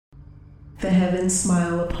The heavens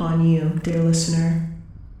smile upon you, dear listener.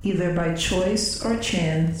 Either by choice or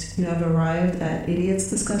chance, you have arrived at Idiots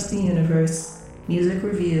Discuss the Universe Music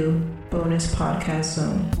Review Bonus Podcast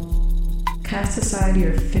Zone. Cast aside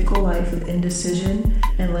your fickle life of indecision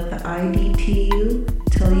and let the IDTU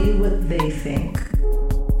tell you what they think.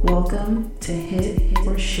 Welcome to Hit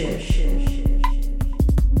or Shit.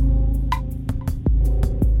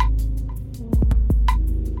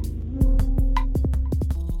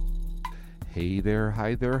 Hey there,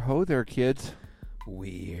 hi there, ho there, kids.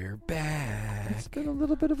 We're back. It's been a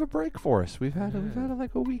little bit of a break for us. We've had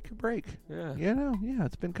like a week break. Yeah.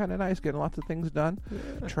 It's been kind of nice getting lots of things done.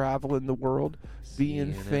 Traveling the world,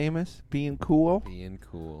 being famous, being cool.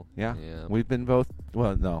 Yeah. We've been both,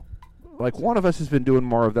 well, no. Like one of us has been doing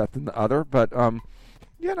more of that than the other, but Well,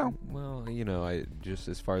 I just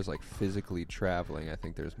as far as like physically traveling, I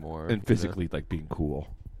think there's more. And physically like being cool.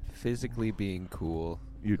 Physically being cool.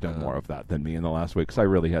 You've done more of that than me in the last week, because I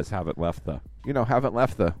really haven't left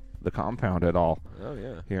the compound at all. Oh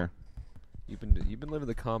yeah. Here. You've been living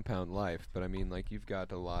the compound life, but I mean, like you've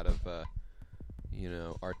got a lot of,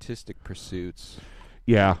 artistic pursuits.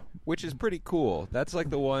 Yeah. Which is pretty cool. That's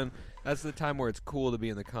like that's the time where it's cool to be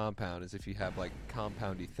in the compound, is if you have like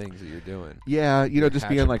compoundy things that you're doing. Yeah, just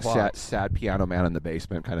being like sad piano man in the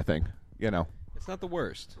basement kind of thing. It's not the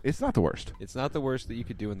worst. It's not the worst. It's not the worst that you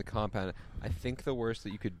could do in the compound. I think the worst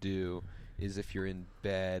that you could do is if you're in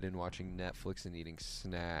bed and watching Netflix and eating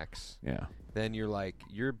snacks. Yeah. Then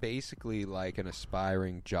you're basically like an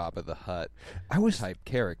aspiring Jabba the Hutt type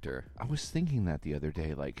character. I was thinking that the other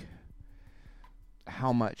day, like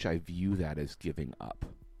how much I view that as giving up.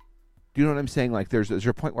 Do you know what I'm saying? Like there's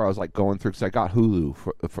a point where I was like going through, because I got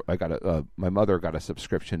Hulu. My mother got a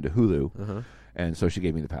subscription to Hulu. Uh-huh. And so she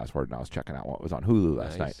gave me the password, and I was checking out what was on Hulu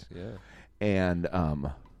last night. Yeah. And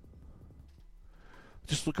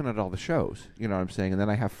just looking at all the shows, you know what I'm saying? And then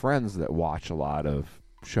I have friends that watch a lot of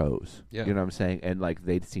shows, yeah. You know what I'm saying? And like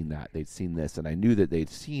they'd seen that, they'd seen this, and I knew that they'd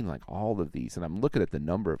seen like all of these. And I'm looking at the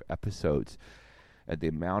number of episodes and the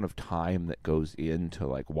amount of time that goes into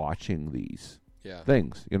like watching these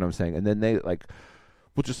things, you know what I'm saying? And then they like,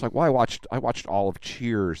 well, just like, well, I watched all of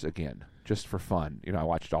Cheers again. Just for fun, I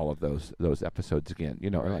watched all of those episodes again,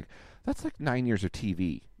 Right. And like that's like 9 years of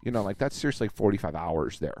TV, like that's seriously 45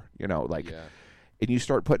 hours there, and you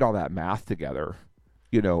start putting all that math together,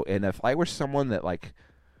 and if I were someone that like,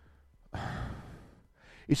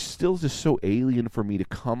 it's still just so alien for me to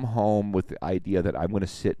come home with the idea that I'm going to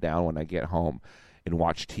sit down when I get home and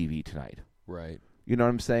watch TV tonight. Right. You know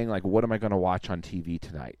what I'm saying? Like, what am I going to watch on TV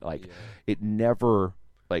tonight? Like, it never.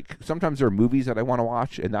 Like, sometimes there are movies that I want to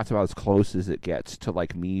watch, and that's about as close as it gets to,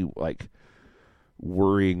 like, me, like,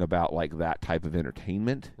 worrying about, like, that type of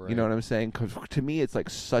entertainment. Right. You know what I'm saying? Because to me, it's, like,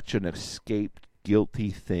 such an escaped,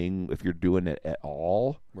 guilty thing if you're doing it at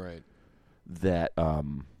all. Right. That,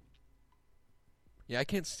 Yeah, I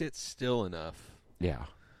can't sit still enough. Yeah.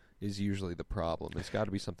 Is usually the problem. It's got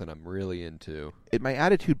to be something I'm really into. My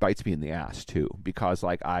attitude bites me in the ass too, because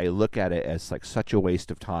like I look at it as like such a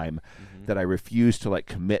waste of time that I refuse to like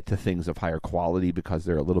commit to things of higher quality because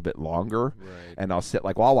they're a little bit longer. Right. And I'll sit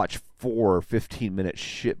like, well, I'll watch 4 15-minute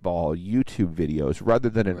shitball YouTube videos rather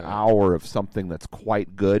than an hour of something that's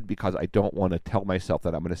quite good, because I don't want to tell myself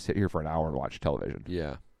that I'm going to sit here for an hour and watch television.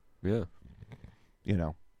 Yeah. Yeah.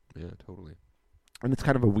 Yeah, totally. And it's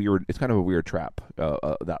kind of a weird trap,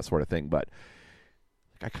 that sort of thing. But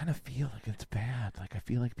like, I kind of feel like it's bad. Like I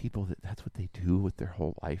feel like people that's what they do with their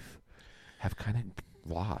whole life have kind of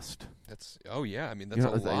lost. I mean, that's a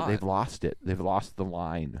lot. They've lost it. They've lost the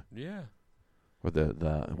line. Yeah. Or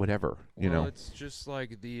the whatever. Well, it's just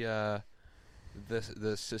like the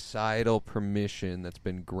societal permission that's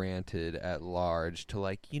been granted at large to,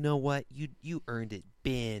 like, you know what, you earned it,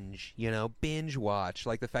 binge watch.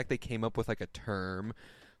 Like the fact they came up with like a term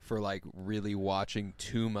for like really watching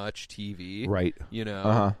too much TV, right?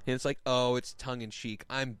 And it's like, oh, it's tongue in cheek,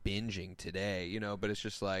 I'm binging today, but it's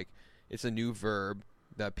just like it's a new verb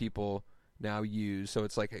that people now use, so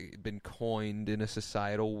it's like been coined in a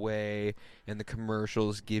societal way, and the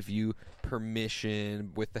commercials give you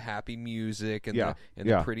permission with the happy music and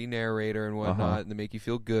the pretty narrator and whatnot, and they make you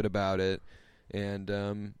feel good about it, and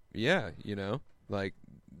like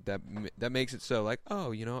that makes it so like,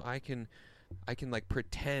 oh, I can like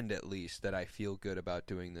pretend at least that I feel good about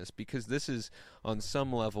doing this, because this is on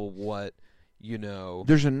some level what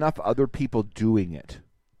there's enough other people doing it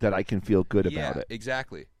that I can feel good about it.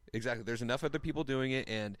 Exactly. There's enough other people doing it,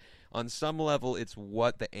 and on some level, it's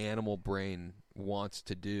what the animal brain wants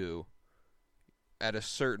to do at a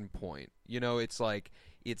certain point. It's like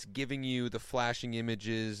it's giving you the flashing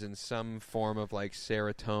images and some form of like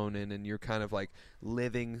serotonin, and you're kind of like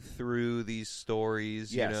living through these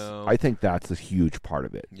stories. Yes. You know, I think that's a huge part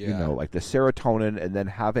of it. Yeah. You know, like the serotonin, and then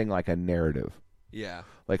having like a narrative. Yeah.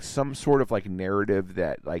 Like some sort of like narrative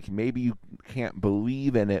that like maybe you can't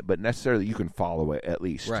believe in it, but necessarily you can follow it at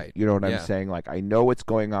least. Right. You know what Yeah. I'm saying? Like I know what's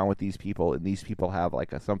going on with these people, and these people have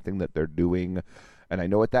like something that they're doing, and I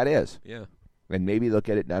know what that is. Yeah. And maybe they'll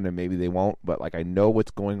get it done, and maybe they won't. But like I know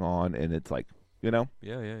what's going on, and it's like, you know.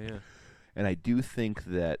 Yeah. Yeah. Yeah. And I do think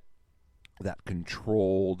that that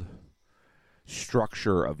controlled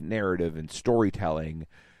structure of narrative and storytelling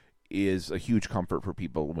is a huge comfort for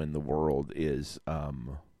people when the world is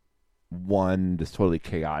one just totally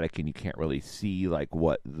chaotic and you can't really see like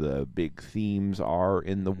what the big themes are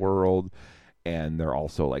in the world, and they're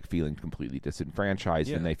also like feeling completely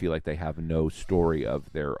disenfranchised, and they feel like they have no story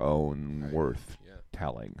of their own worth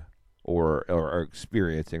telling or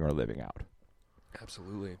experiencing or living out.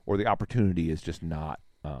 Absolutely. Or the opportunity is just not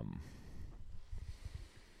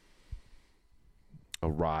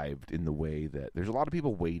arrived in the way that there's a lot of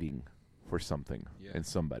people waiting for something and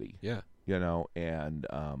somebody. Yeah. You know, and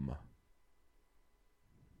I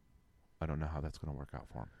don't know how that's going to work out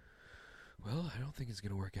for them. Well, I don't think it's going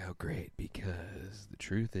to work out great, because the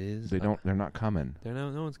truth is they're not coming.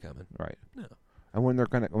 No one's coming. Right. No. And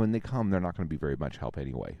when they come, they're not going to be very much help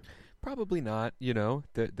anyway. Probably not. You know,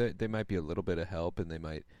 they might be a little bit of help, and they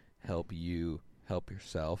might help you help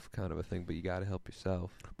yourself, kind of a thing, but you got to help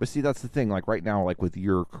yourself. But see, that's the thing. Like right now, like with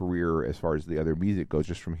your career, as far as the other music goes,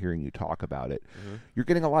 just from hearing you talk about it, you're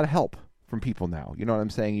getting a lot of help from people now. You know what I'm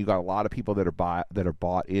saying? You got a lot of people that are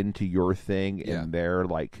bought into your thing, and they're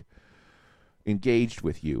like engaged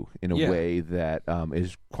with you in a way that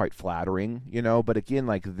is quite flattering, you know. But again,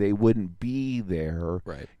 like they wouldn't be there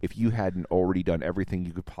if you hadn't already done everything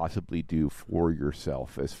you could possibly do for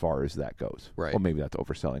yourself as far as that goes. Well, maybe that's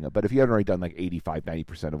overselling it, but if you hadn't already done like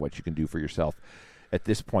 85-90% of what you can do for yourself at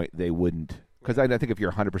this point, they wouldn't. Because I think if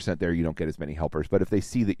you're 100% there, you don't get as many helpers. But if they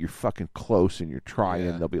see that you're fucking close and you're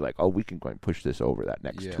trying, they'll be like, "Oh, we can go and push this over that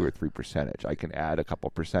next 2 or 3%. I can add a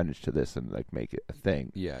couple percentage to this and like make it a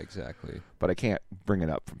thing." Yeah, exactly. But I can't bring it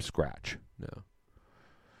up from scratch. No.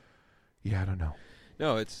 Yeah, I don't know.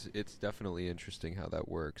 No, it's definitely interesting how that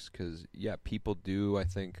works, because people do. I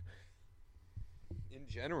think in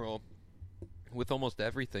general, with almost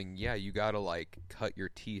everything, you gotta like cut your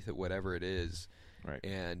teeth at whatever it is,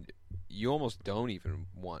 and you almost don't even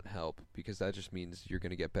want help, because that just means you're going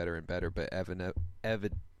to get better and better. But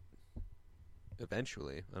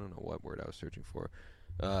eventually, I don't know what word I was searching for,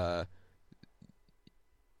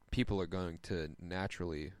 people are going to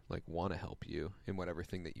naturally like want to help you in whatever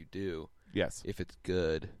thing that you do. Yes. If it's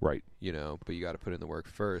good. Right. You know, but you got to put in the work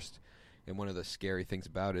first. And one of the scary things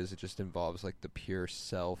about it is it just involves like the pure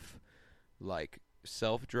self-drive,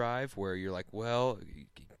 where you're like, well,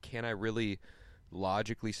 can I really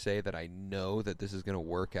logically say that I know that this is going to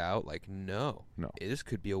work out? Like, no. This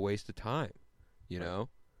could be a waste of time, you know?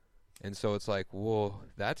 And so it's like, whoa,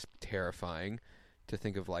 that's terrifying to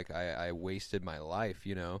think of, like, I wasted my life,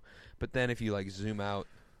 you know? But then if you, like, zoom out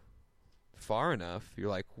far enough, you're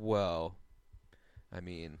like, well, I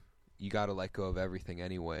mean, you got to let go of everything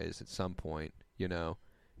anyways at some point, you know?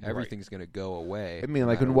 Everything's going to go away. I mean,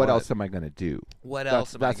 like, and what else am I going to do?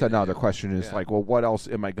 That's another question is like, well, what else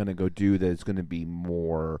am I going to go do that's going to be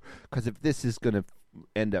more? Because if this is going to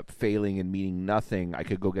end up failing and meaning nothing, I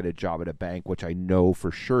could go get a job at a bank, which I know for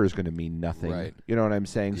sure is going to mean nothing. Right. You know what I'm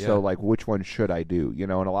saying? Yeah. So, like, which one should I do? You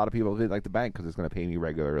know, and a lot of people like the bank because it's going to pay me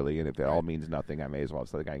regularly, and if it all means nothing, I may as well.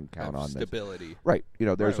 So I can count on stability. This. Right. You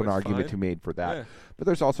know, there's an argument to be made for that. Yeah. But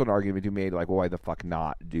there's also an argument to be made, like, well, why the fuck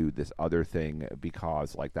not do this other thing?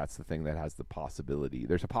 Because, like, that's the thing that has the possibility.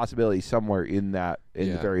 There's a possibility somewhere in that,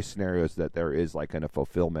 in the various scenarios, that there is, like, a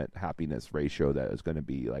fulfillment happiness ratio that is going to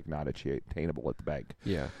be, like, not attainable at the bank.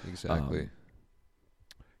 Yeah, exactly.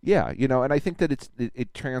 Yeah, you know, and I think that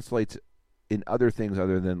it translates in other things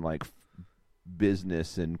other than, like,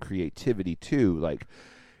 business and creativity, too. Like,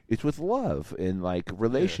 it's with love and, like,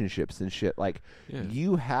 relationships and shit. Like,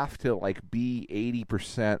 you have to, like, be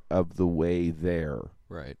 80% of the way there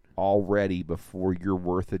already before you're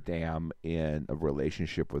worth a damn in a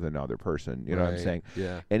relationship with another person. You know what I'm saying?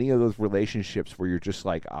 Yeah. Any of those relationships where you're just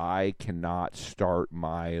like, I cannot start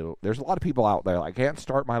my... There's a lot of people out there, like, I can't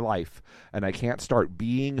start my life and I can't start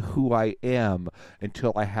being who I am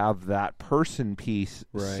until I have that person piece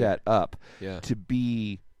set up to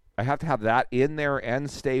be... I have to have that in there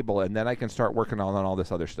and stable, and then I can start working on all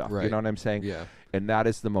this other stuff. You know what I'm saying? Yeah. And that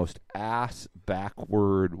is the most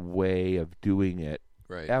ass-backward way of doing it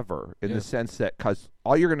ever, in the sense that, because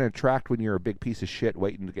all you're going to attract when you're a big piece of shit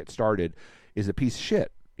waiting to get started is a piece of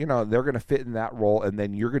shit. You know, they're going to fit in that role, and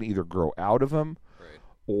then you're going to either grow out of them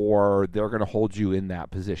or they're going to hold you in that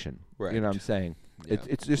position. Right. You know what I'm saying? Yeah.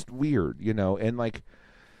 It's just weird, you know, and like,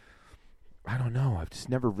 I don't know. I've just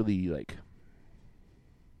never really like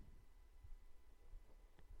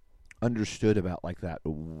understood about like that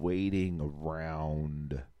waiting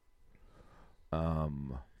around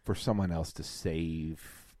for someone else to save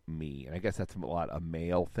me. And I guess that's a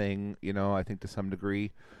male thing, you know, I think to some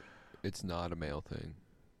degree. It's not a male thing.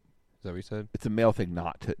 Is that what you said? It's a male thing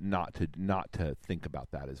not to think about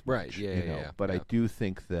that as much. Right, yeah. But I do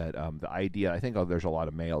think that the idea, I think there's a lot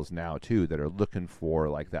of males now too that are looking for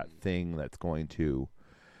like that thing that's going to,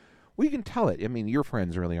 well, you can tell it. I mean, your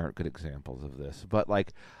friends really aren't good examples of this, but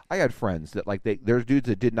like I had friends that like there's dudes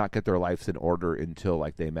that did not get their lives in order until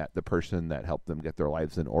like they met the person that helped them get their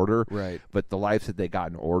lives in order. Right. But the lives that they got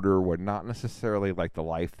in order were not necessarily like the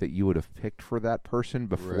life that you would have picked for that person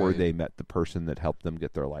before they met the person that helped them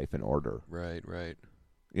get their life in order. Right.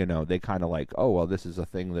 You know, they kind of like, oh, well, this is a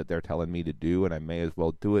thing that they're telling me to do, and I may as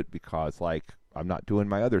well do it because like I'm not doing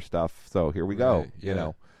my other stuff. So here we go. You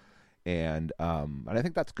know. And I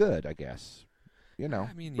think that's good, I guess. You know,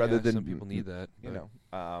 I mean, rather than some people need that. You know,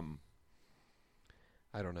 I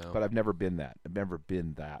don't know. But I've never been that. I've never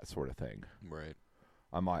been that sort of thing. Right.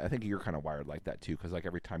 I think you're kind of wired like that too, because like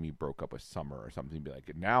every time you broke up with Summer or something, you'd be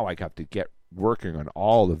like, now I have to get working on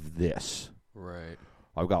all of this. Right.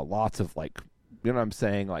 I've got lots of like, you know what I'm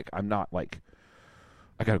saying? Like I'm not like,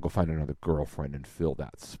 I got to go find another girlfriend and fill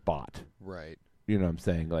that spot. Right. You know what I'm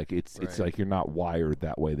saying? Like it's like you're not wired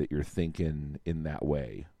that way, that you're thinking in that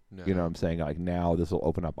way. No. You know what I'm saying? Like now this will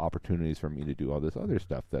open up opportunities for me to do all this other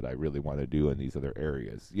stuff that I really want to do in these other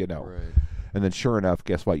areas, you know. Right. And then sure enough,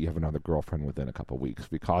 guess what? You have another girlfriend within a couple of weeks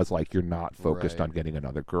because like you're not focused on getting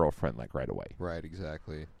another girlfriend like right away. Right,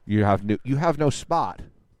 exactly. You have no spot.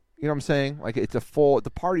 You know what I'm saying? Like it's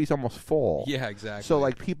the party's almost full. Yeah, exactly. So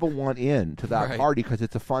like people want in to that party because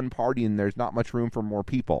it's a fun party and there's not much room for more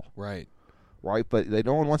people. Right. Right, but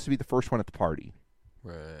no one wants to be the first one at the party.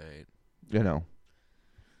 Right. You know.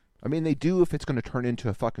 I mean, they do if it's going to turn into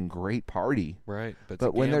a fucking great party. Right.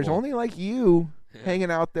 But when there's only like you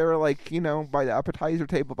hanging out there, like, you know, by the appetizer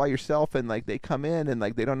table by yourself, and like they come in and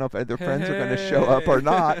like they don't know if their friends are going to show up or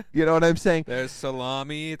not. You know what I'm saying? There's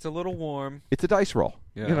salami. It's a little warm. It's a dice roll.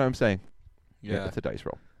 Yeah. You know what I'm saying? Yeah. It's a dice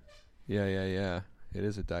roll. Yeah. It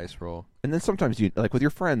is a dice roll. And then sometimes you, like with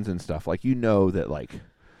your friends and stuff, like you know that like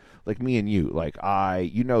me and you, like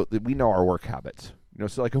we know our work habits. You know,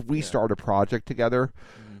 so like if we start a project together,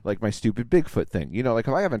 like my stupid Bigfoot thing, you know, like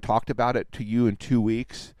if I haven't talked about it to you in 2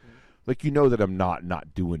 weeks, like you know that I'm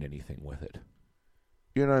not doing anything with it.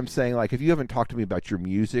 You know what I'm saying? Like if you haven't talked to me about your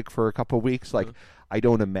music for a couple of weeks, like I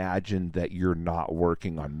don't imagine that you're not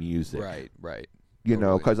working on music. Right. You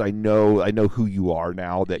know, because I know who you are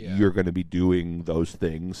now, that you're going to be doing those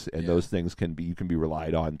things, and those things you can be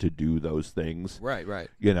relied on to do those things. Right.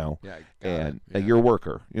 You know, and you're a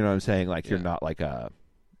worker. You know what I'm saying? Like you're not like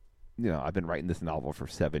I've been writing this novel for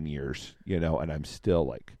 7 years, you know, and I'm still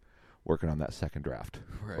like working on that second draft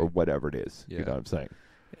or whatever it is. You know what I'm saying?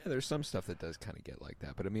 Yeah, there's some stuff that does kind of get like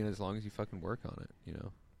that, but I mean, as long as you fucking work on it, you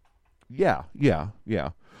know. Yeah.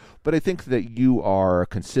 But I think that you are a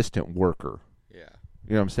consistent worker. Yeah.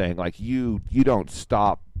 You know what I'm saying? Like you don't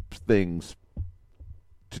stop things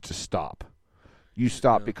to stop. You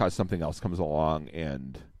stop because something else comes along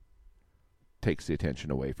and takes the attention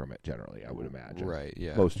away from it, generally, I would imagine. Right,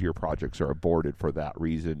 yeah. Most of your projects are aborted for that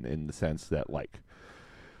reason, in the sense that, like,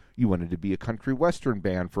 you wanted to be a country western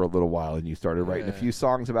band for a little while and you started writing a few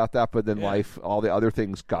songs about that, but then life, all the other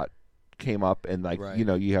things came up, and like you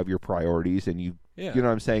know, you have your priorities, and you know what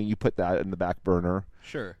I'm saying, you put that in the back burner,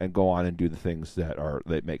 and go on and do the things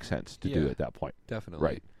that make sense to do at that point. Definitely.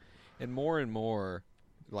 Right. And more,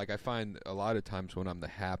 like I find a lot of times when I'm the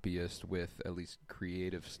happiest with at least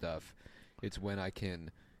creative stuff, it's when I can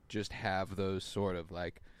just have those sort of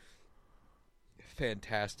like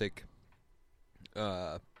fantastic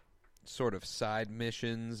sort of side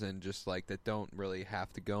missions, and just like that don't really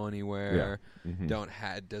have to go anywhere.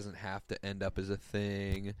 Doesn't have to end up as a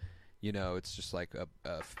thing. You know, it's just like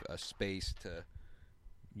a space to,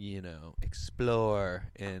 you know, explore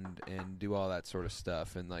and do all that sort of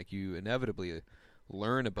stuff, and like you inevitably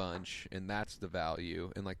learn a bunch, and that's the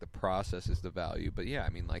value, and like the process is the value. But yeah, I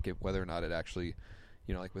mean, like whether or not it actually,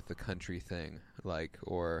 you know, like with the country thing, like,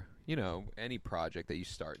 or, you know, any project that you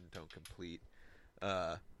start and don't complete,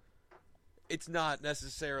 it's not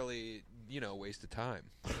necessarily, a waste of time.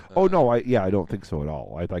 Oh no, I don't think so at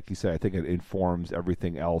all. Like you said, I think it informs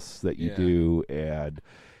everything else that you do, and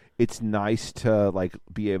it's nice to like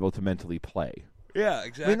be able to mentally play. Yeah,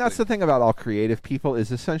 exactly. I mean, that's the thing about all creative people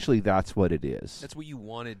is essentially that's what it is. That's what you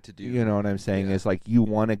wanted to do. You know what I'm saying? Is like you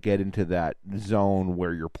want to get into that zone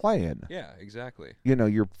where you're playing. Yeah, exactly.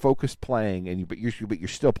 You're focused playing, but you're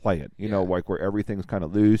still playing. You know, like where everything's kind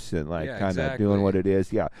of loose and like kind of doing what it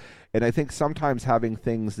is. Yeah, and I think sometimes having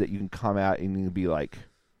things that you can come at and you can be like,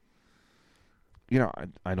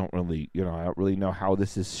 I don't really know how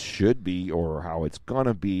this should be or how it's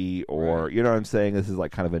gonna be or you know what I'm saying. This is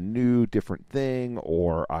like kind of a new, different thing,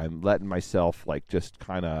 or I'm letting myself like just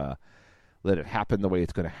kind of let it happen the way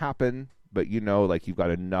it's gonna happen. But like you've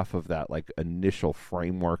got enough of that like initial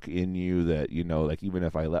framework in you that like even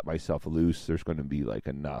if I let myself loose, there's going to be like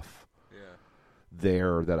enough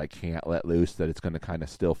there that I can't let loose that it's going to kind of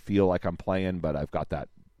still feel like I'm playing, but I've got that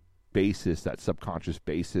basis, that subconscious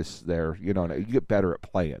basis there, and you get better at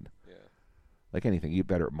playing. Yeah. Like anything, you get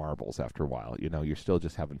better at marbles after a while. You're still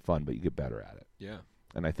just having fun, but you get better at it. Yeah.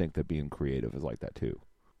 And I think that being creative is like that too.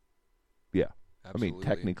 Yeah. Absolutely. I mean,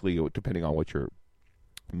 technically, depending on what your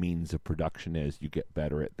means of production is, you get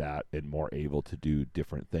better at that and more able to do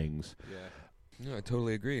different things. Yeah. No, I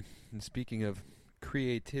totally agree. And speaking of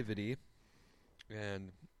creativity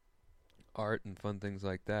and art and fun things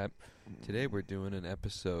like that, today we're doing an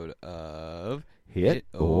episode of Hit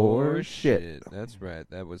or Shit. That's right.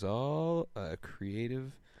 That was all a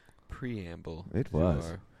creative preamble. It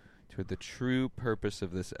was. To the true purpose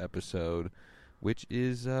of this episode, which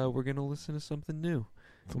is we're going to listen to something new.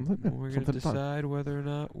 We're going to decide whether or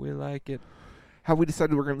not we like it. Have we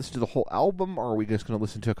decided we're going to listen to the whole album, or are we just going to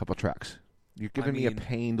listen to a couple tracks? You're giving me a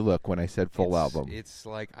pained look when I said full album. It's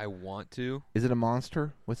like I want to. Is it a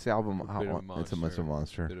monster? What's the album? Bit of a monster. It's a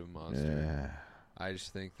monster. Bit of a monster. Yeah. I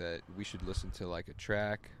just think that we should listen to like a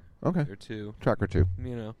track or two. Track or two.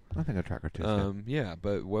 I think a track or two. Yeah,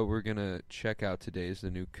 but what we're going to check out today is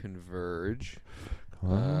the new Converge.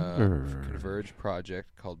 Converge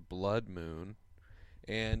project called Blood Moon.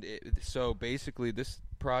 And so basically this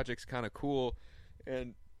project's kind of cool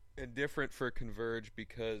and different for Converge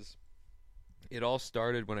because it all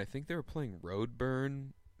started when I think they were playing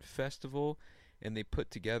Roadburn Festival, and they put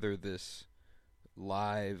together this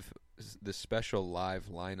special live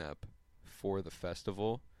lineup for the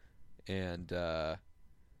festival, and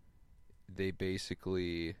they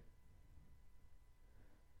basically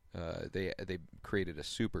they created a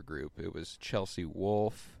super group. It was Chelsea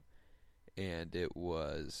Wolfe, and it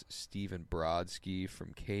was Stephen Brodsky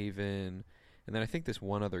from Cave-In, and then I think this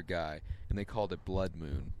one other guy, and they called it Blood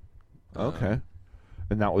Moon. Okay.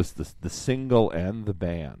 And that was the single and the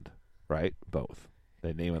band, right? Both.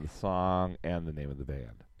 The name of the song and the name of the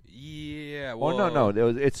band. Yeah. Well, no.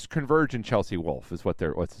 It's Converge and Chelsea Wolfe is what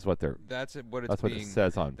they're. That's what it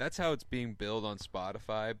says on. That's how it's being billed on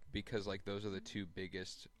Spotify because like those are the two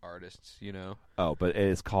biggest artists, Oh, but it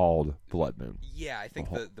is called Blood Moon. Yeah, I think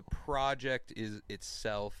the project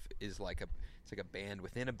itself is like it's like a band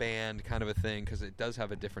within a band kind of a thing because it does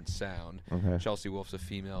have a different sound. Okay. Chelsea Wolfe's a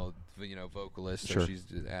female, vocalist, so she's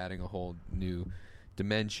adding a whole new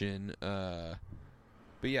dimension.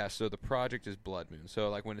 But yeah, so the project is Blood Moon.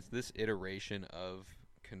 So like when it's this iteration of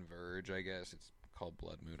Converge, I guess it's called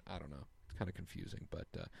Blood Moon. I don't know. It's kind of confusing, but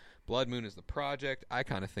Blood Moon is the project. I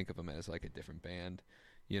kind of think of them as like a different band,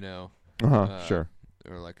 Sure.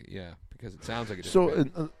 Or like because it sounds like a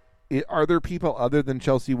different band. Are there people other than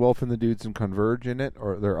Chelsea Wolfe and the dudes in Converge in it,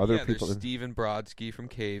 or are there other people? There's Stephen Brodsky from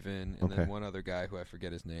Cave-In, and then one other guy who I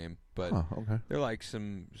forget his name, but they're like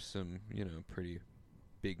some pretty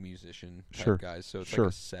big musician type guys. So it's like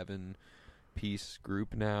a 7-piece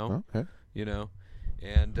group now. Okay.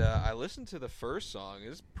 And I listened to the first song.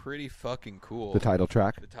 It's pretty fucking cool. The title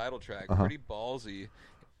track. Pretty ballsy.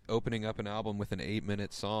 Opening up an album with an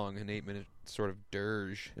 8-minute song, an 8-minute sort of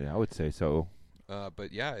dirge. Yeah, I would say so.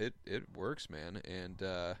 But yeah, it works, man. And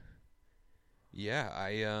I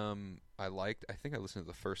think I listened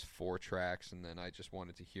to the first 4 tracks, and then I just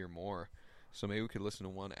wanted to hear more. So maybe we could listen to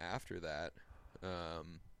one after that.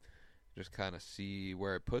 Just kind of see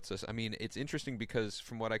where it puts us. I mean, it's interesting because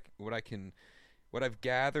from what I've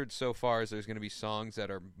gathered so far is there's going to be songs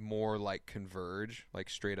that are more like Converge, like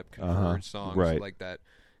straight up Converge songs, like that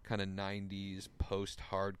kind of 90s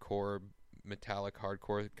post-hardcore, metallic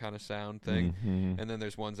hardcore kind of sound thing. Mm-hmm. And then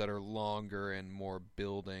there's ones that are longer and more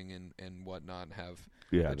building and whatnot, and have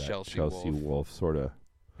the Chelsea Wolfe sort of.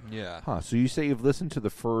 Yeah. Huh. So you say you've listened to the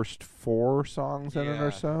first 4 songs in it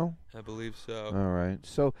or so? I believe so. All right.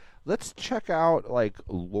 So let's check out like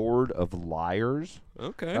Lord of Liars.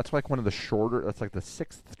 Okay. That's like one of the shorter. That's like the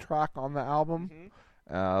 6th track on the album.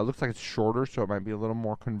 Looks like it's shorter, so it might be a little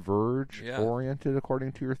more Converge oriented,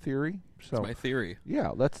 according to your theory. So that's my theory.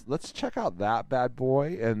 Yeah. Let's check out that bad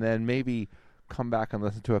boy, and then maybe come back and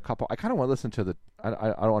listen to a couple. I kind of want to listen to the. I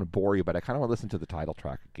don't want to bore you, but I kind of want to listen to the title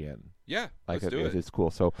track again. Yeah, like let's do it. It's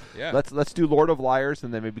cool. So yeah, let's do Lord of Liars,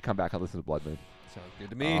 and then maybe come back and listen to Blood Moon. Sounds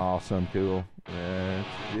good to me. Awesome, cool. Let's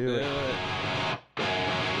do it.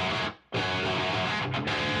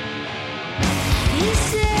 He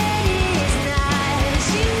said it's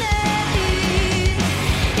nice, you know.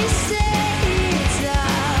 He said it's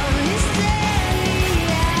love. He said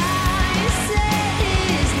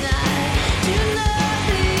it's nice, you know.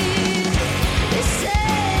 He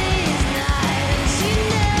said it's nice, you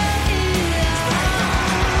know.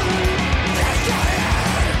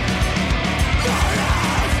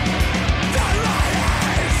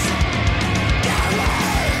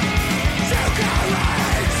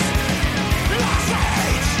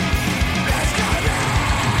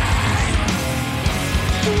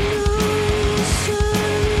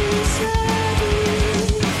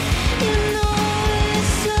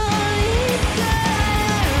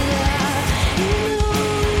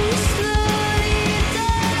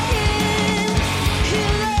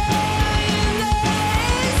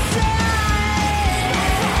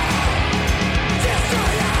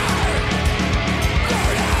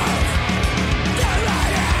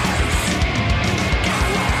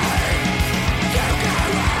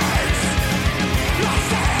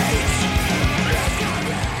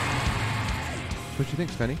 What you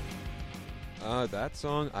think, Spenny? That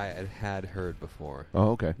song I had heard before.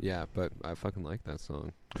 Oh, okay. Yeah, but I fucking like that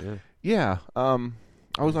song. Yeah. Yeah.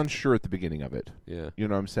 I was unsure at the beginning of it. Yeah. You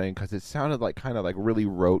know what I'm saying? Because it sounded like kind of like really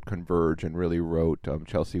wrote Converge and really wrote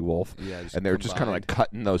Chelsea Wolfe. Yeah. And they were just kind of like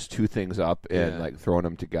cutting those two things up and like throwing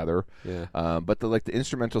them together. Yeah. But the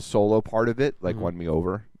instrumental solo part of it won me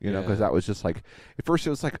over. You know, because that was just like at first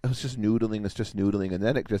it was just noodling. It's just noodling, and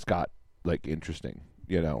then it just got like interesting.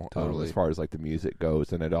 You know, totally. As far as like the music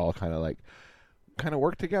goes, and it all kind of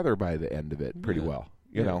worked together by the end of it pretty well.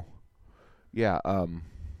 You know. Yeah.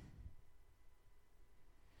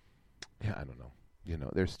 Yeah, I don't know. You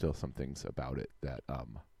know, there's still some things about it that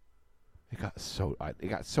it got so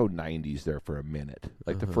 90s there for a minute.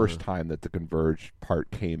 Like the first time that the Converge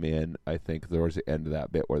part came in, I think there was the end of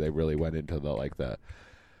that bit where they really went into the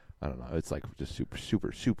I don't know. It's like just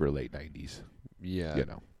super late 90s. Yeah. You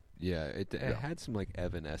know. Yeah, it had some like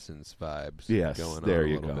Evanescence vibes. Yes, going there on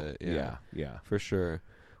you a little go. bit. Yeah, for sure.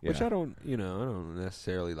 Which Yeah. I don't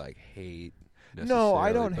necessarily hate. No,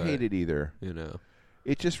 I don't but, hate it either. You know,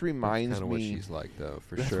 it just reminds kind of me. what she's like, though,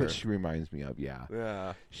 for that's sure. what she reminds me of. Yeah.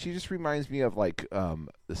 Yeah. She just reminds me of the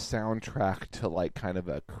soundtrack to kind of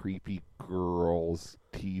a creepy girls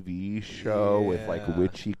TV show with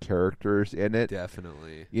witchy characters in it.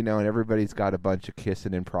 Definitely. You know, and everybody's got a bunch of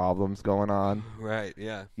kissing and problems going on. Right.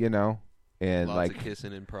 Yeah. You know, and lots of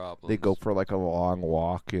kissing and problems. They go for a long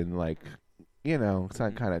walk in it's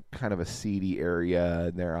not kind of a seedy area,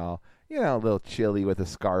 and they're all a little chilly with a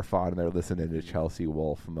scarf on, and they're listening to Chelsea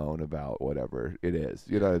Wolfe moan about whatever it is.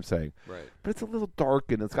 You know what I'm saying? Right. But it's a little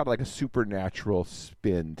dark, and it's got a supernatural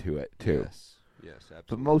spin to it too. Yes, absolutely.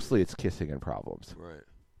 But mostly it's kissing and problems. Right.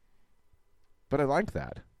 But I like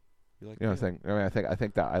that. You like what I'm saying? I mean, I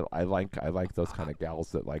think that I like those kind of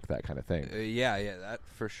gals that like that kind of thing. Yeah, that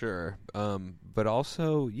for sure. But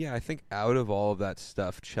also, I think out of all of that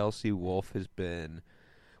stuff, Chelsea Wolfe has been,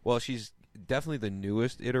 well, she's definitely the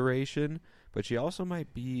newest iteration, but she also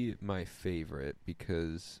might be my favorite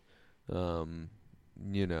because, it's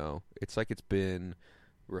like it's been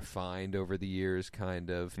refined over the years, kind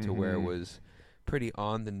of, to where it was pretty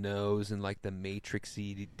on the nose in the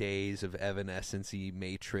Matrix-y days of Evanescence-y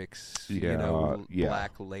Matrix,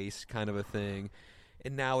 black lace kind of a thing.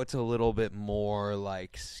 And now it's a little bit more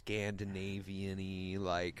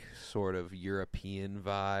Scandinavian-y, sort of European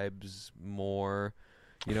vibes more,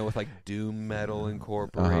 with doom metal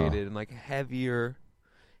incorporated and heavier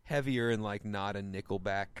in not a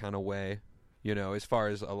Nickelback kind of way, as far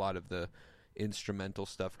as a lot of the instrumental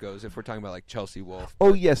stuff goes, if we're talking about Chelsea Wolfe.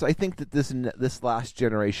 Oh yes, I think that this last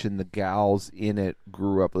generation, the gals in it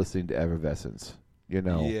grew up listening to Evanescence,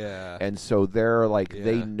 and so they're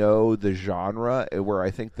they know the genre, where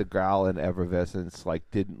I think the gal in Evanescence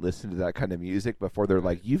didn't listen to that kind of music before. They're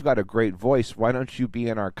you've got a great voice, why don't you be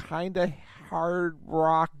in our kind of hard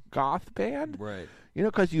rock goth band? Right. You know,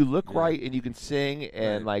 because you look Yeah. right and you can sing,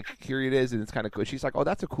 and Right. like here it is, and it's kind of cool. She's like, "Oh,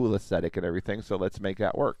 that's a cool aesthetic and everything, so let's make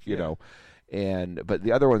that work," you Yeah. know. And but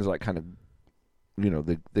the other ones like kind of, you know,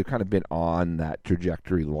 they've kind of been on that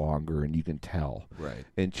trajectory longer, and you can tell. Right.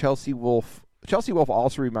 And Chelsea Wolfe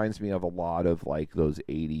also reminds me of a lot of like those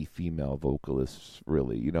 80 female vocalists,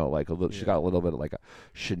 really. You know, like a little, she Yeah. got a little bit of like a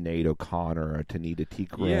Sinead O'Connor, a Tanita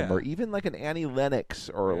Tikaram, Yeah. or even like an Annie Lennox,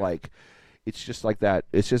 or Yeah. like. It's just like that.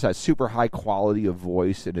 It's just that super high quality of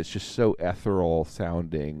voice, and it's just so ethereal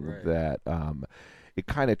sounding Right. that it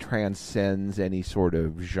kind of transcends any sort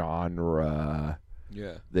of genre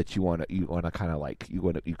Yeah. that you want to kind of like you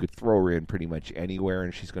could throw her in pretty much anywhere,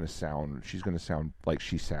 and she's gonna sound like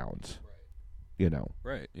she sounds, you know.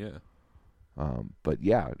 Right. Yeah. But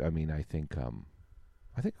yeah, I mean, I think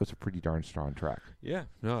it was a pretty darn strong track. Yeah.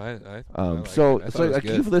 No, I like So it. I thought it was like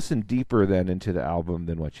good. you've listened deeper then into the album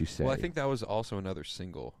than what you say. Well, I think that was also another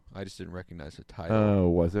single. I just didn't recognize the title. Oh,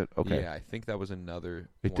 was it? Okay. Yeah, I think that was another.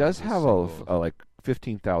 It one does of the have singles. a like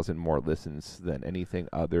 15,000 more listens than anything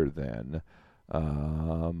other than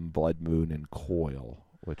Blood Moon and Coil,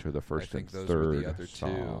 which are the I first think and those third were the other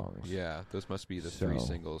songs. two. Yeah, those must be the three So-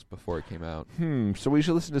 singles before it came out. So we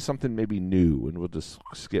should listen to something maybe new, and we'll just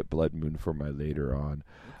skip Blood Moon for my later on.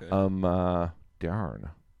 Okay. Darn.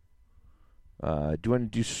 Do you want to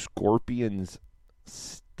do Scorpions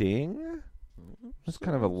Sting? That's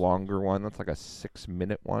kind of a longer one. That's like a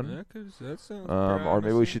 6-minute one. Yeah, 'cause that sounds. Or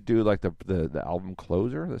maybe we should do like the album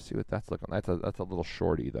closer. Let's see what that's looking. That's a little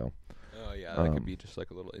shorty though. Oh yeah, that could be just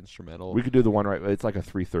like a little instrumental. We could do the one right. It's like a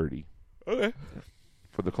 3:30 Okay.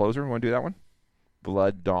 for the closer. Want to do that one?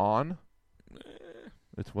 Blood Dawn.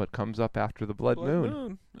 It's what comes up after the Blood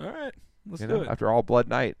Moon. All right, let's You do know, it. after all Blood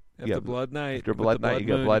Night. After yeah, Blood Night. After with Blood the Night, you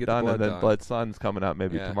get Moon, Blood the Dawn, and then Dawn. Blood Sun's coming up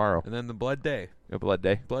maybe Yeah. tomorrow. And then the Blood Day. Yeah, Blood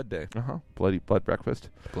Day. Blood Day. Blood breakfast.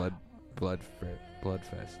 Blood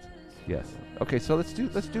Fest. Yes. Okay, so let's do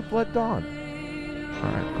Blood Dawn.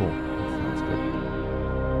 All right, cool. That's good.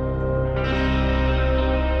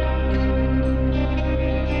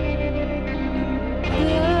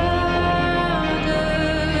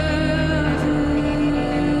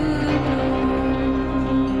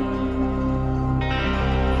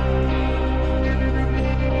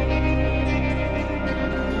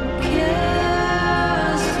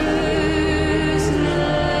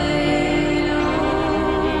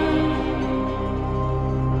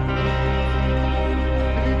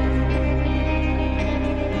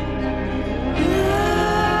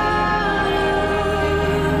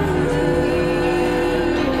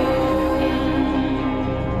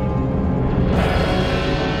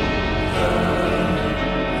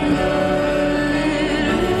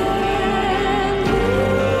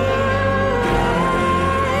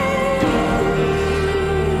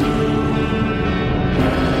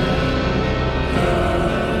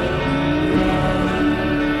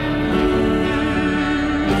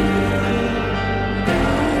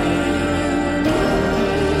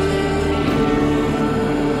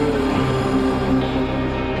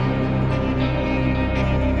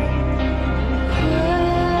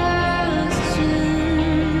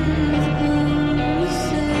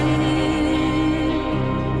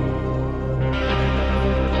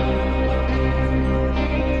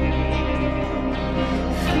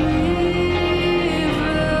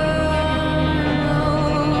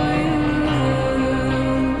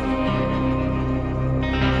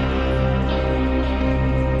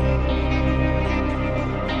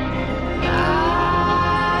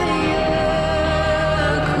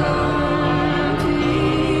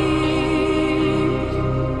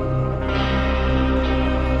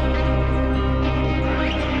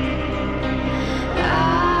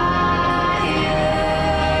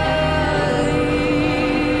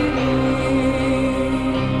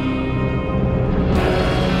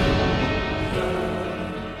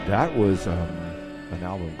 That was an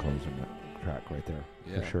album closing track right there,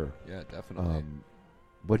 Yeah. for sure. Yeah, definitely.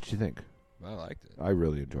 What did you think? I liked it. I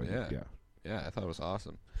really enjoyed Yeah. it. Yeah. Yeah, I thought it was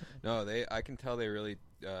awesome. No, I can tell they really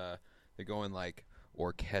they're going like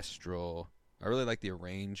orchestral. I really like the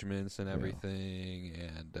arrangements and everything,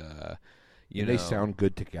 and you And know, they sound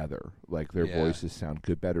good together. Like their Yeah. voices sound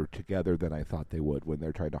good, better together than I thought they would when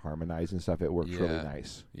they're trying to harmonize and stuff. It works really Yeah.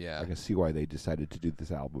 nice. Yeah, I can see why they decided to do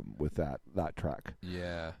this album with that track.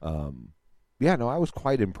 yeah, Yeah, no, I was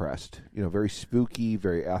quite impressed. You know, very spooky,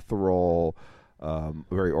 very ethereal,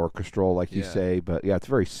 very orchestral, like you Yeah. say. But yeah, it's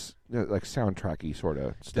very like soundtracky sort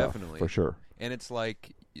of stuff, Definitely. for sure. and it's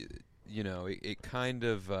like you know, it kind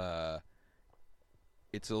of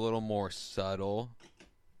it's a little more subtle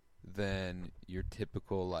than your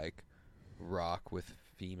typical like rock with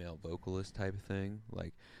female vocalist type of thing.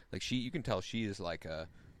 Like you can tell she is like a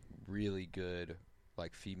really good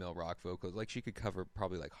like female rock vocalist. Like she could cover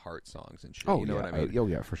probably like Heart songs and shit. Oh, you know yeah. what I mean? Oh,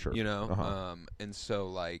 yeah, for sure. You know, Uh-huh. and so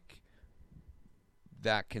like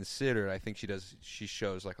that considered, I think she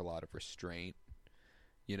shows like a lot of restraint.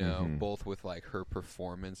 You know, Mhm. both with like her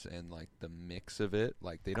performance and like the mix of it.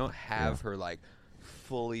 Like they don't have her like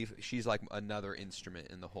fully. She's like another instrument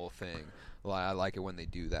in the whole thing. Well, I like it when they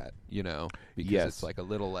do that. You know, because Yes. it's like a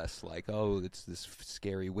little less like, oh, it's this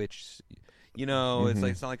scary witch. You know, it's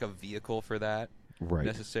like it's not like a vehicle for that Right.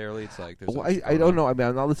 necessarily. It's like there's Well, like I don't know. I mean,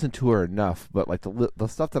 I'm not listening to her enough, but like the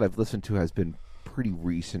stuff that I've listened to has been pretty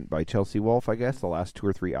recent by Chelsea Wolfe, I guess. The last 2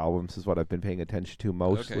 or 3 albums is what I've been paying attention to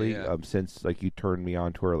mostly, yeah. since like you turned me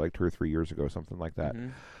on to her like 2 or 3 years ago, something like that.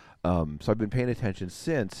 Mhm. So I've been paying attention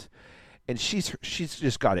since, and she's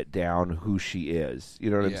just got it down who she is. You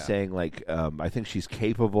know what I'm Yeah. saying? Like, I think she's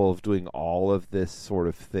capable of doing all of this sort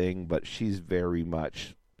of thing, but she's very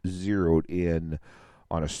much zeroed in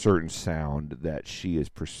on a certain sound that she is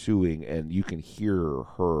pursuing, and you can hear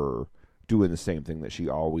her doing the same thing that she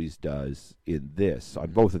always does in this, on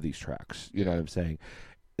both of these tracks. You know what I'm saying?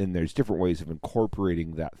 And there's different ways of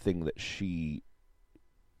incorporating that thing that she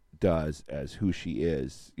does as who she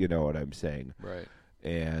is. You know what I'm saying? Right.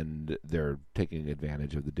 And they're taking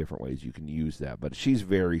advantage of the different ways you can use that. But she's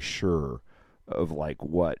very sure of like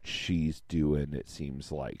what she's doing, it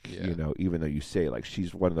seems like. Yeah. You know, even though you say like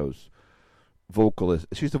she's one of those vocalist,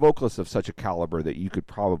 she's a vocalist of such a caliber that you could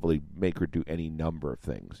probably make her do any number of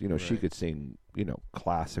things. You know, she Right. could sing, you know,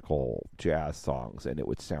 classical jazz songs and it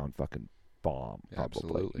would sound fucking bomb, probably.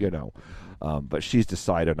 Absolutely. You know, but she's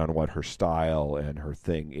decided on what her style and her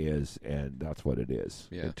thing is, and that's what it is.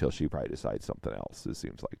 Yeah. Until she probably decides something else. It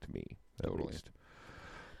seems like to me, at Totally. least.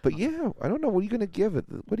 But yeah, I don't know. What are you going to give it?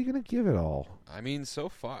 What are you going to give it all? I mean, so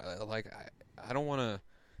far, like I don't want to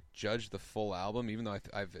judge the full album, even though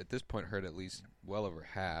I've at this point heard at least well over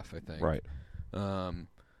half, I think. Right.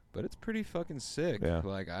 But it's pretty fucking sick. Yeah.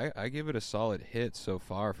 Like I give it a solid hit so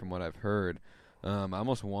far from what I've heard. I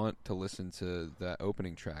almost want to listen to that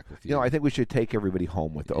opening track with you. You know, I think we should take everybody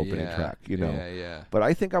home with the opening Yeah, track. You know. Yeah. But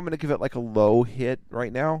I think I'm going to give it like a low hit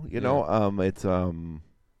right now. You know, it's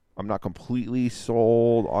I'm not completely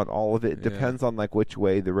sold on all of it. It Yeah. depends on like which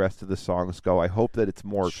way the rest of the songs go. I hope that it's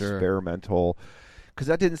more Sure. experimental, because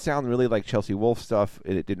that didn't sound really like Chelsea Wolfe stuff,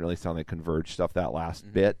 and it didn't really sound like Converge stuff that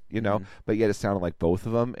last bit. You know, but yet it sounded like both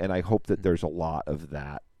of them, and I hope that there's a lot of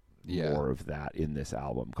that. Yeah. More of that in this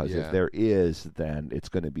album, because Yeah. if there is, then it's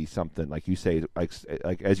going to be something like you say,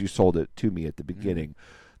 like as you sold it to me at the beginning,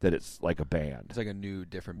 that it's like a band. It's like a new,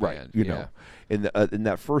 different Right, band. you Yeah. know, in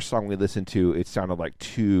that first song we listened to, it sounded like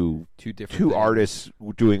two Two two artists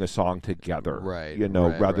doing a song together, Right, You know,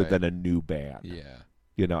 right, rather right. than a new band. Yeah.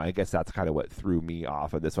 You know, I guess that's kind of what threw me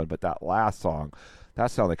off of this one. But that last song,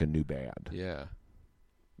 that sounded like a new band. Yeah.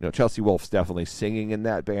 You know, Chelsea Wolfe's definitely singing in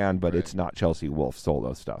that band, but Right. it's not Chelsea Wolfe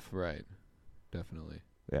solo stuff. Right. Definitely.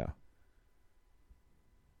 Yeah.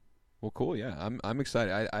 Well, cool. Yeah, I'm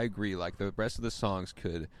excited. I agree. Like the rest of the songs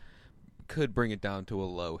could bring it down to a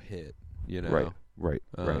low hit. You know. Right.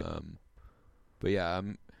 But yeah,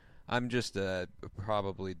 I'm just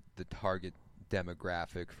probably the target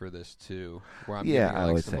demographic for this too, where I'm Yeah, giving I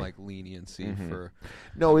like would some say. like leniency for.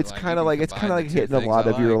 No, it's like, kind you of can like combine the two hitting a things lot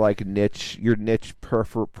I of your like. like niche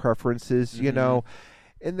preferences, you know.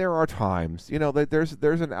 And there are times, you know, that there's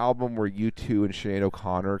an album where you two and Sinead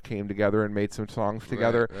O'Connor came together and made some songs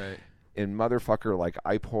together. Right. And motherfucker, like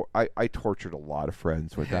I tortured a lot of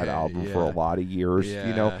friends with that album for a Yeah. lot of years,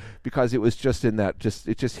 you know, Yeah. because it was just in that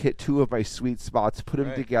it just hit two of my sweet spots, put them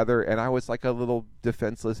Right. together, and I was like a little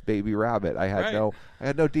defenseless baby rabbit. I had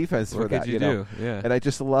Right. no defense for What that, could you know. do? Yeah. And I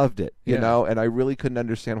just loved it, you Yeah. know, and I really couldn't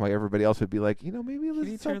understand why everybody else would be like, you know, maybe let's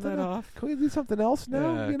you do turn something that else. off? Can we do something else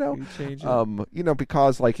now? Yeah, You know, can you change it? you know,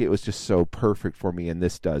 because like it was just so perfect for me, and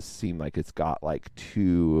this does seem like it's got like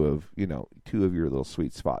two of your little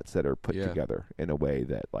sweet spots that are put Yeah. together in a way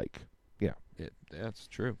that like, That's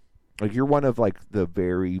true. like you're one of like the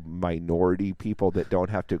very minority people that don't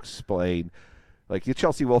have to explain. Like you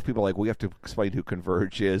Chelsea Wolfe people, like we have to explain who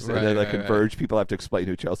Converge is, and then Right, like right, Converge people have to explain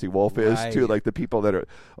who Chelsea Wolfe is too. Right. Like the people that are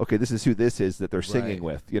okay, this is who this is that they're singing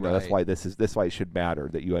Right, with. You know, that's right. why that's why it should matter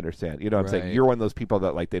that you understand. You know what I'm saying? Right. You're one of those people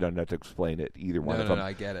that like they don't have to explain it either one No, of no, them no,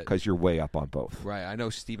 I get it. because you're way up on both. Right, I know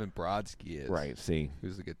Stephen Brodsky is. Right. See.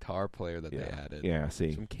 Who's the guitar player that they Yeah. added. Yeah.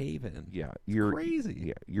 See. Some cave-in. Yeah. You're crazy.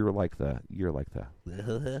 Yeah. You're like the.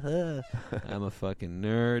 I'm a fucking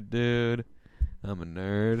nerd, dude. I'm a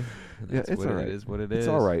nerd. That's it's what all right. it is. What it is. It's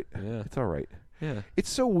all right. Yeah. It's all right. Yeah. It's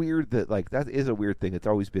so weird that like that is a weird thing. It's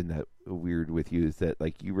always been that weird with you is that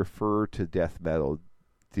like you refer to death metal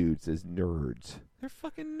dudes as nerds. They're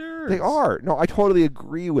fucking nerds. They are. No, I totally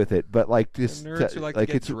agree with it. But like just They're nerds who like to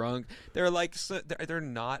get it's drunk. They're like they're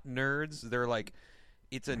not nerds. They're like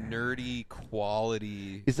it's a nerdy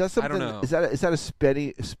quality. Is that something? I don't know. Is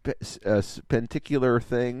that a spenticular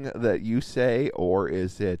thing that you say, or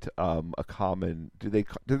is it a common? Do they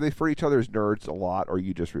refer to each other as nerds a lot, or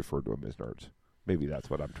you just refer to them as nerds? Maybe that's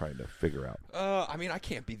what I'm trying to figure out. I mean, I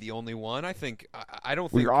can't be the only one. I think I don't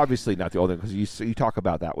think. Well, you're obviously not the only one because you talk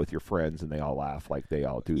about that with your friends and they all laugh like they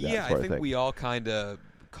all do that. Yeah, sort I of think thing. we all kind of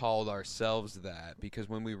called ourselves that because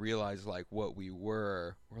when we realized like what we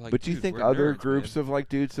we're like. But do you "Dude, think we're other nerds, groups man." of like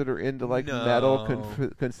dudes that are into like No. metal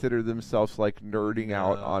consider themselves like nerding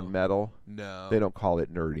out on metal? No, They don't call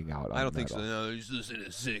it nerding out on I don't think so. metal. No, just listen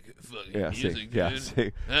to sick fucking Yeah, music, sick. dude. Yeah,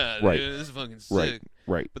 sick. Ah, Right. dude, this is fucking sick.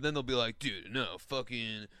 Right. But then they'll be like, dude, no,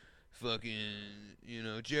 fucking,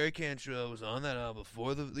 Jerry Cantrell was on that album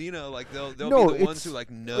before like they'll No, be the ones who like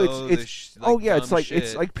know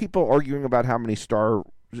it's like people arguing about how many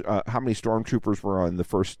stormtroopers were on the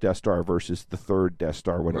first Death Star versus the third Death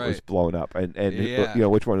Star when it was Right. blown up, and Yeah.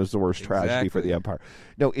 which one was the worst tragedy for the Exactly. Empire.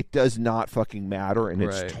 No, it does not fucking matter, and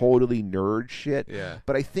Right. it's totally nerd shit. Yeah.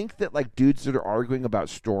 But I think that like dudes that are arguing about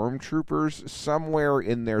stormtroopers, somewhere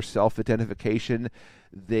in their self-identification,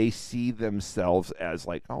 they see themselves as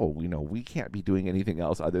like, oh, we can't be doing anything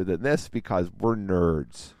else other than this because we're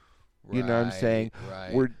nerds. You know what I'm saying?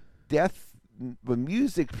 Right. We're the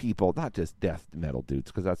music people, not just death metal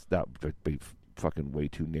dudes, because that would be fucking way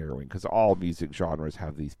too narrowing. Because all music genres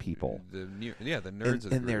have these people, the nerds,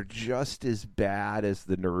 and they're just as bad as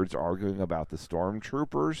the nerds arguing about the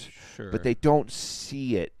stormtroopers. sure, But they don't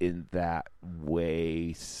see it in that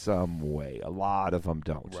way. Some way, a lot of them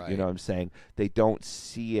don't. Right. You know what I'm saying? They don't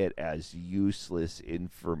see it as useless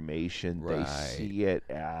information. Right. They see it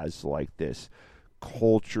as like this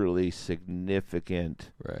culturally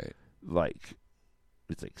significant. right. Like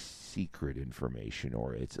it's like secret information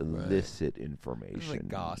or it's illicit information. It's like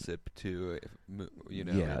gossip too,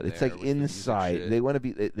 Yeah, in it's there like with the music inside. shit. They want to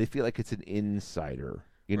be. They feel like it's an insider.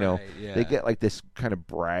 You know, Right, yeah. they get like this kind of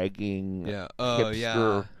bragging, Yeah.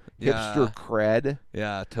 hipster, hipster cred,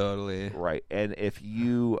 Yeah, totally. right? And if